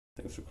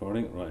It's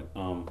recording, right?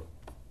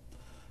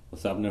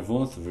 What's happening,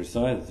 everyone? It's the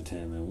Versailles. It's the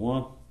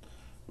 10-man-1,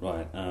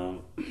 right?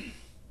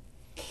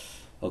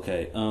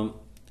 Okay.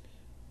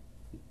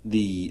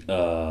 The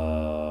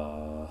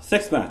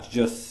sixth match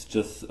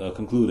just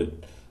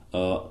concluded.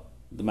 The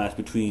match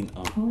between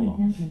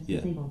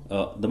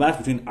the match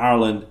between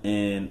Ireland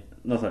and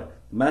the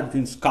match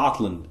between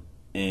Scotland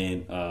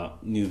and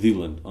New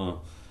Zealand.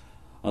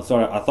 I'm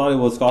sorry, I thought it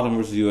was Scotland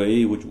versus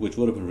UAE, which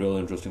would have been really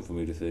interesting for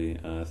me to see,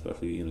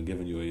 especially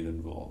given UAE is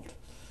involved,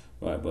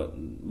 right? But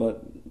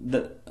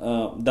that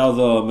was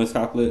a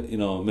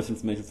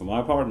misinformation from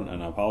my part,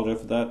 and I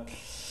apologize for that.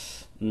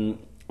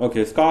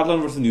 Okay,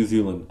 Scotland versus New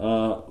Zealand.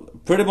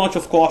 Pretty much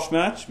a squash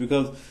match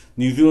because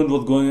New Zealand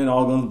was going in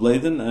all guns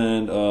blazing,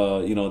 and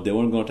they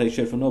weren't going to take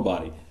shit from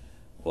nobody.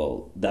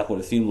 Well, that's what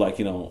it seemed like,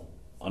 until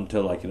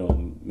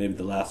maybe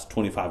the last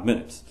 25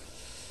 minutes.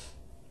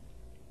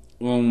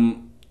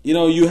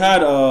 You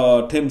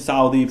had Tim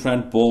Southey,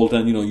 Trent Bolt,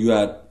 and you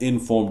had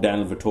informed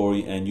Daniel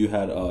Vettori, and you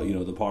had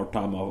the part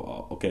time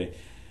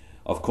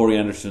of Corey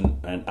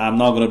Anderson, and I'm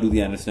not gonna do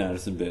the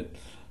Anderson bit,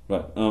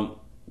 right?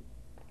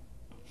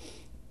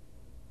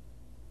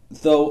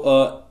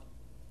 So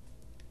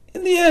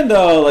in the end,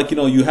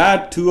 you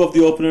had two of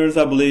the openers,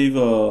 I believe.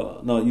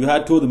 No, you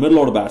had two of the middle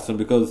order batsmen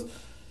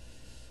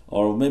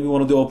or maybe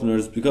one of the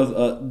openers because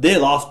they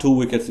lost 2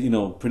 wickets,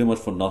 pretty much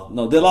for nothing.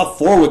 No, they lost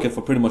 4 wickets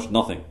for pretty much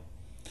nothing.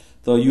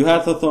 So you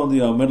had some of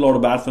the middle order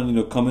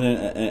batsmen, come in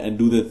and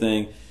do their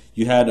thing.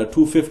 You had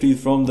 250s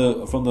from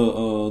the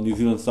New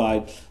Zealand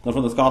side, not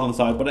from the Scotland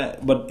side,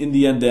 but in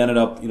the end they ended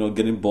up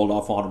getting bowled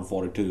off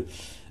 142,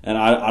 and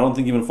I don't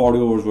think even 40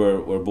 overs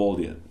were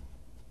bowled yet.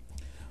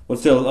 But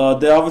still,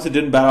 they obviously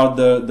didn't bat out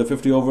the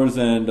 50 overs,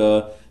 and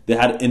they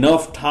had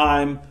enough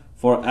time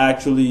for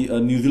actually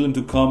New Zealand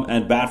to come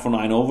and bat for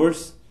 9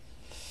 overs.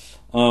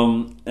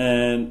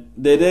 And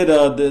they did.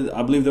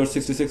 I believe they were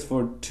 66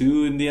 for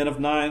 2 in the end of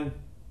 9.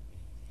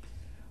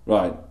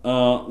 Right.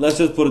 Let's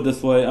just put it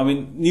this way. I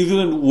mean, New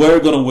Zealand were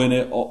gonna win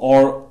it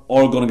or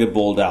gonna get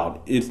bowled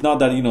out. It's not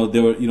that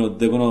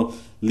they're gonna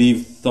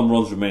leave some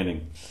runs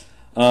remaining.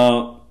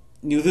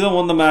 New Zealand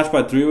won the match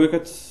by 3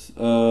 wickets,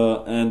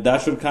 and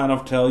that should kind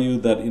of tell you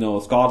that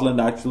Scotland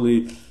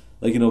actually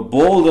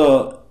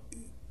bowled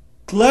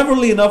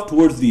cleverly enough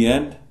towards the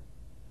end.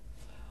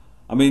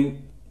 I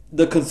mean,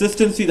 the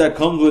consistency that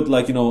comes with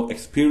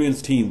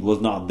experienced teams was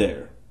not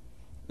there.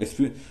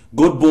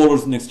 Good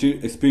bowlers and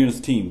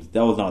experienced teams,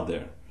 that was not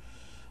there.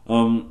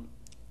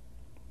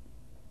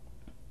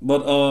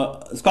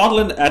 But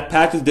Scotland at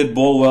patches did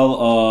bowl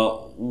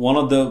well. One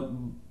of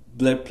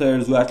the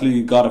players who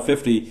actually got a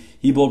 50,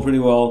 he bowled pretty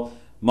well.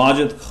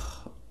 Majid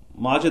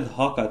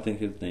Huq, I think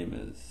his name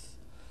is.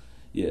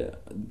 Yeah,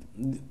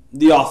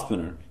 the off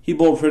spinner. He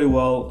bowled pretty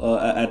well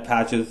at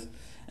patches,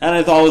 and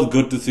it's always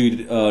good to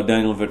see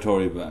Daniel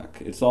Vettori back.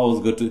 It's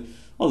always good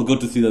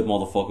to see that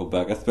motherfucker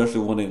back,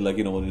 especially when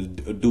when he's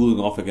dueling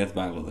off against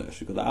Bangladesh.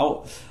 Because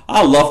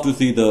I love to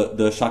see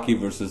the Shaki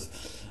versus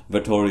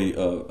Vettori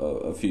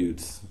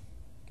feuds.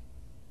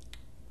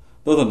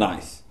 Those are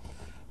nice,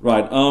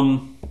 right?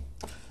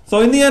 So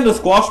in the end, a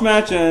squash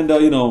match, and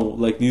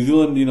New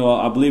Zealand,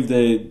 I believe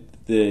they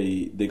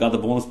got the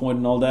bonus point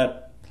and all that.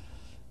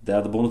 They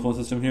have the bonus point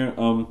system here.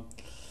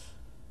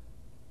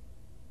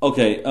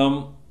 Okay.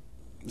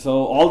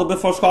 So all the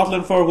best for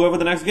Scotland for whoever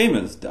the next game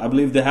is. I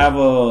believe they have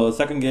a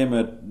second game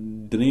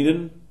at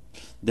Dunedin.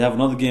 They have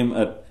another game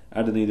at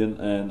Dunedin,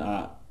 and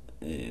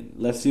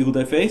let's see who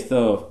they face.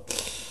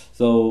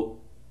 So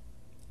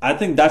I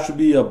think that should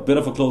be a bit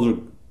of a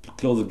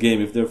closer game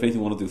if they're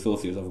facing one of the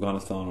associates,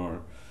 Afghanistan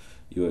or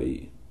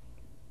UAE.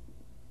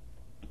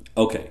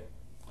 Okay,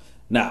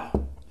 now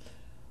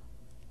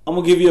I'm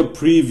gonna give you a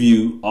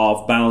preview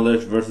of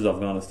Bangladesh versus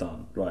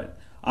Afghanistan. Right.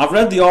 I've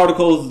read the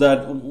articles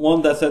that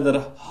said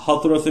that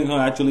Hathura Singh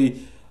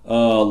actually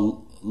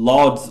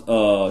lauds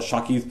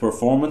Shaki's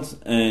performance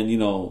and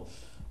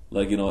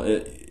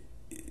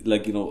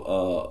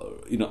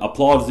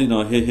applauds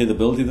his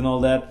abilities and all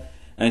that.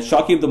 And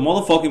Shaki, the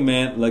motherfucking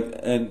man,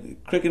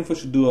 and Cricinfo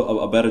should do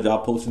a better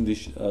job posting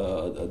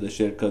this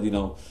shit because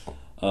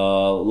a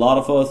lot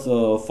of us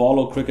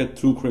follow cricket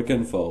through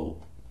Cricinfo.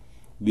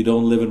 We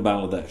don't live in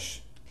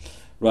Bangladesh,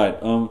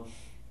 right?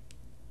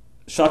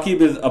 Shakib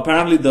is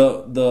apparently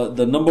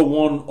the number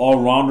 1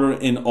 all-rounder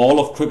in all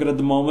of cricket at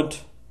the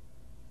moment.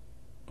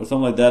 Or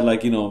something like that,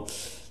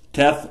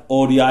 Test,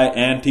 ODI,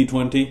 and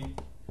T20.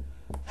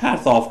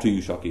 Hats off to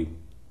you, Shakib.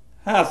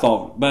 Hats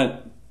off.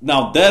 Man,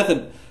 now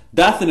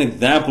that's an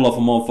example of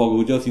a motherfucker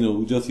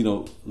who just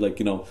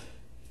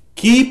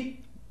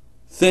keep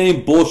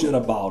saying bullshit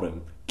about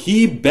him.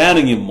 Keep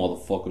banning him,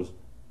 motherfuckers.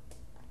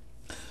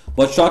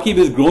 But Shakib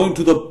is growing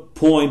to the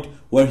point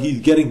where he's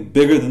getting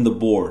bigger than the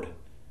board.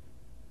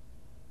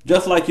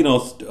 Just like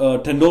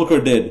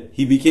Tendulkar did,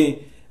 he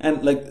became,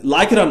 and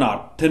like it or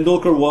not,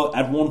 Tendulkar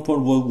at one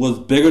point was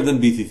bigger than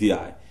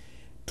BCCI,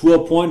 to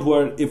a point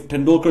where if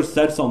Tendulkar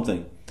said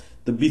something,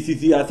 the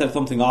BCCI said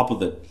something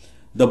opposite,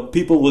 the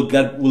people will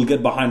get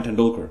behind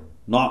Tendulkar,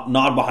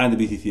 not behind the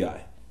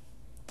BCCI.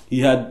 He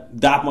had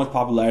that much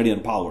popularity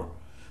and power.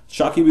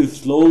 Shakib is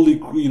slowly,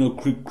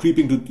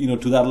 creeping to,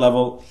 to that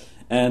level,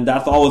 and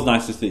that's always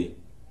nice to see.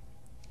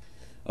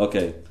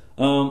 Okay.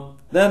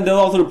 Then there are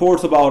also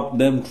reports about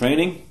them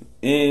training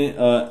in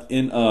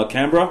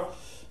Canberra,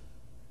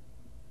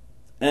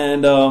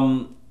 and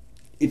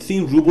it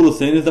seems Rubul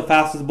Hussain is the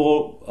fastest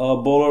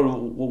bowler.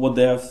 What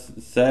they have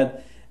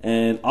said,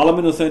 and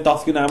Alamin Hussain,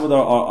 Taskin Ahmed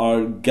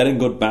are getting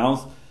good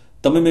bounce.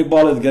 Tamim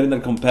Iqbal is getting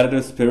that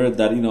competitive spirit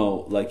that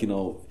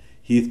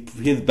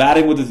he's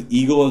batting with his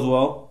ego as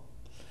well.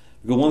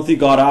 Because once he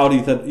got out,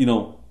 he said,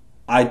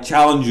 I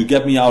challenge you,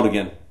 get me out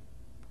again.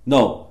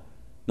 No,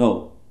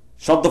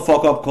 shut the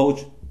fuck up,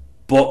 coach.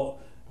 But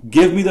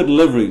give me the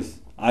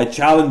deliveries. I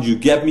challenge you,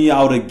 get me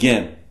out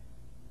again.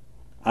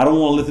 I don't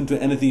want to listen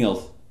to anything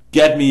else.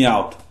 Get me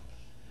out.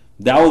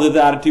 That was his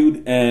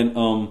attitude, and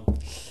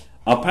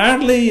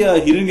apparently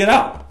he didn't get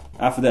out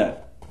after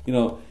that.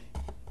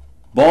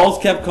 Balls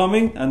kept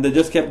coming, and they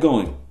just kept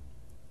going.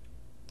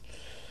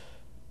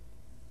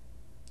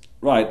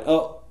 Right.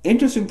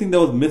 Interesting thing that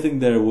was missing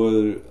there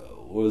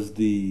was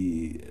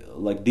the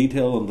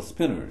detail on the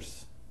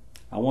spinners.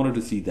 I wanted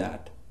to see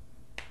that.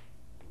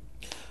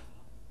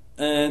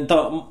 And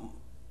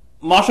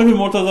Mashrafi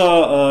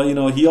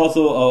Mortaza, he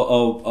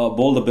also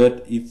bowled a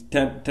bit. He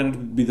tended to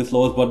be the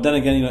slowest, but then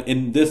again,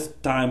 in this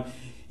time,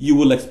 you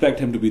will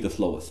expect him to be the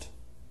slowest.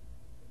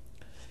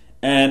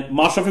 And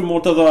Mashrafi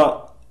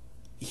Mortaza,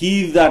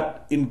 he's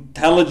that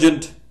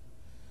intelligent,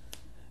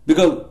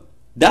 because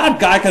that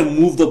guy can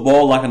move the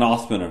ball like an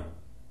off spinner.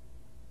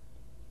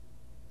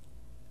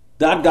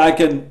 That guy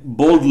can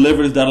bowl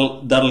deliveries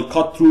that'll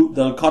cut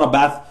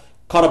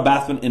a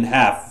batsman in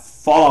half,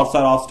 fall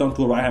outside off stump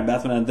to a right hand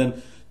batsman, and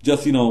then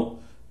just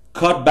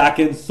cut back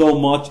in so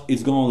much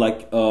it's going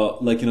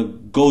to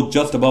go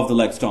just above the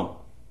leg stump.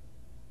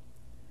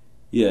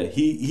 Yeah,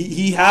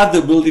 he has the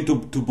ability to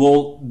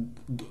bowl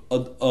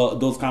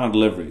those kind of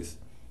deliveries.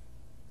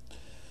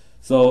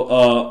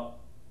 So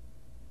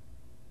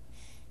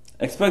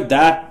expect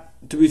that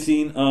to be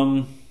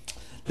seen.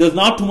 There's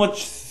not too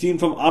much seen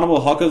from Animal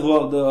Haq as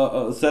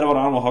well. Said about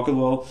Animal Haq as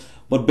well,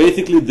 but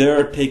basically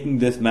they're taking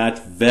this match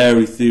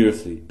very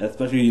seriously,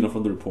 especially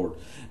from the report.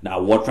 Now,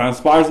 what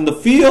transpires in the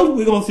field,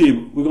 we're gonna see.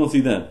 We're gonna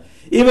see then.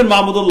 Even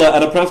Mahmudullah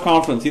at a press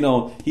conference,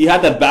 he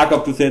had that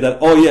backup to say that,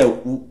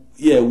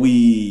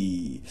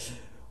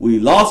 we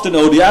lost an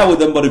ODI with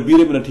them, but we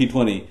beat him in a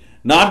T20.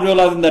 Not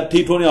realizing that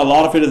T20, a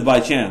lot of it is by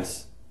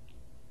chance.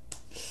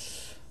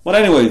 But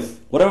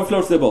anyways, whatever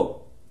floats their boat.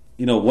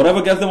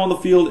 Whatever gets them on the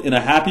field in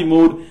a happy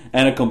mood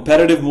and a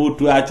competitive mood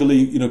to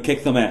actually, kick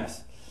some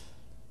ass.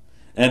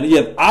 And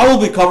yes, I will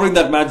be covering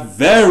that match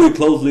very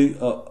closely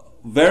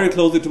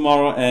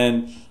tomorrow.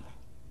 And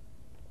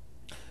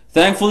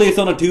thankfully, it's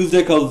on a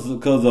Tuesday because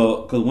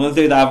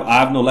Wednesdays I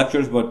have no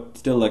lectures, but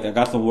still, I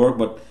got some work,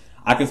 but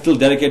I can still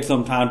dedicate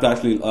some time to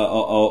actually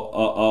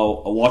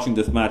watching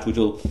this match, which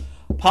will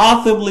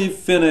possibly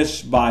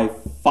finish by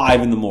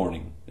 5 in the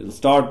morning. It'll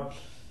start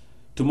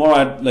tomorrow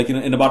at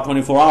in about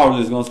 24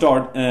 hours. It's going to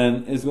start,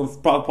 and it's going to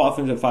probably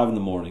finish at 5 in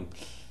the morning.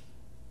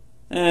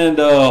 And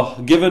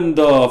given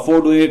the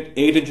 4 to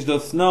 8 inches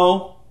of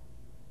snow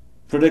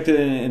predicted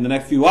in the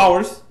next few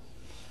hours,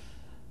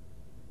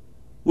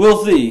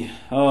 we'll see.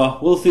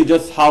 We'll see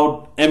just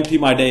how empty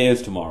my day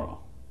is tomorrow,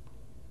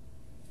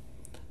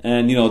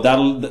 and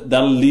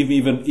that'll leave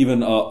me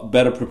even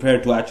better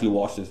prepared to actually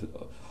watch this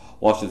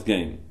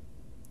game.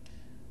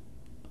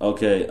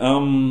 Okay.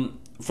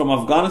 From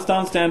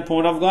Afghanistan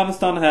standpoint,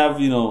 Afghanistan have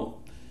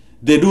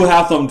they do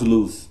have something to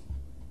lose.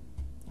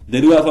 They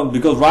do have something,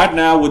 because right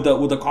now with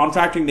the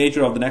contracting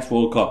nature of the next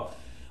World Cup,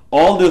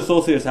 all the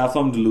associates have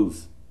something to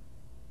lose.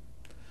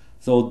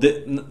 So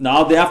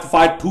now they have to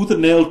fight tooth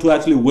and nail to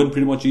actually win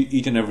pretty much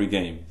each and every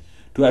game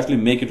to actually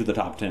make it to the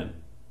top 10.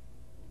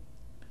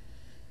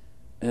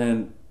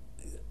 And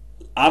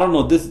I don't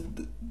know, this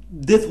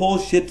whole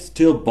shit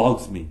still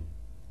bugs me.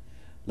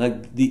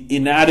 The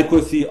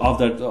inadequacy of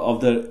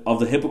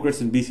the hypocrites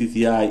in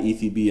BCCI,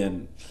 ECB,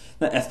 and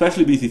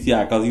especially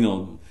BCCI, because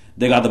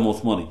they got the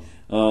most money.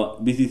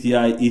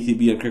 BCCI,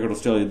 ECB, and Cricket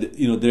Australia,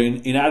 their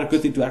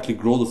inadequacy to actually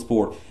grow the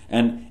sport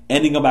and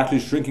ending up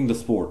actually shrinking the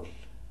sport.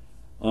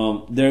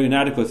 Their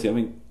inadequacy. I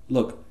mean,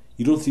 look,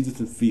 you don't see this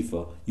in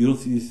FIFA. You don't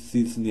see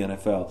this in the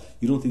NFL.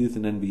 You don't see this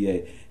in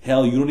NBA.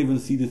 Hell, you don't even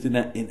see this in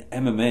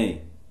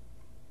MMA.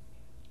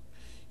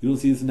 You don't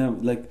see this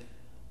in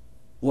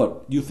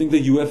what? You think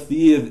the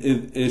UFC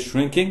is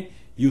shrinking?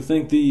 You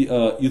think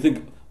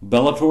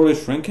Bellator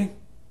is shrinking?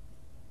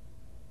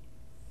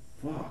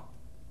 Fuck.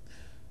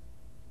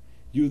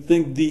 You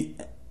think the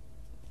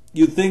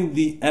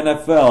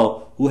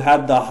NFL, who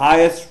had the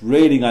highest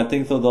rating, I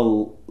think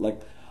so,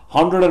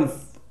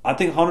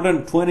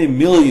 120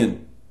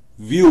 million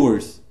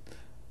viewers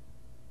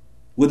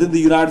within the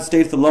United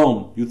States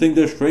alone, you think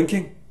they're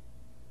shrinking?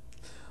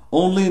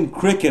 Only in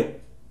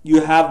cricket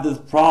you have this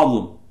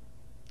problem.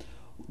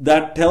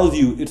 That tells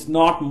you it's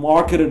not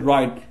marketed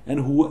right,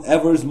 and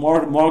whoever's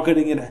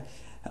marketing it,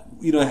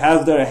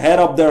 has their head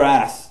up their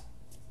ass.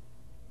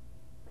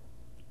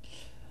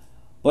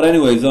 But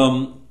anyways,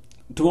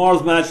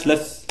 tomorrow's match,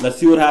 let's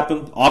see what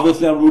happens.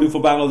 Obviously, I'm rooting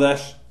for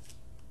Bangladesh,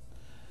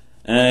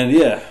 and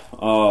yeah,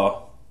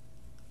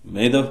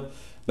 may the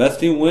best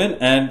team win.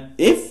 And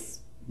if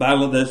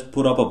Bangladesh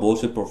put up a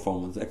bullshit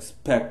performance,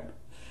 expect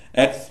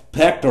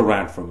a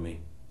rant from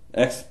me.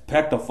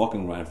 Expect a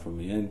fucking rant from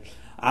me, and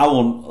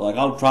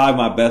I'll try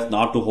my best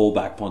not to hold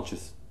back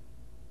punches.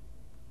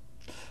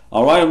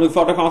 Alright, I'm looking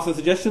forward to constant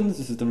suggestions.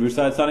 This is the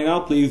Side signing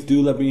out. Please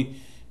do let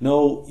me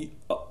know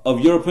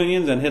of your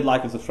opinions and hit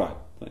like and subscribe.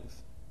 Thanks.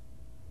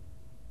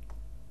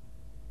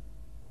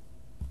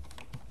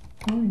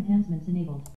 Power enhancements enabled.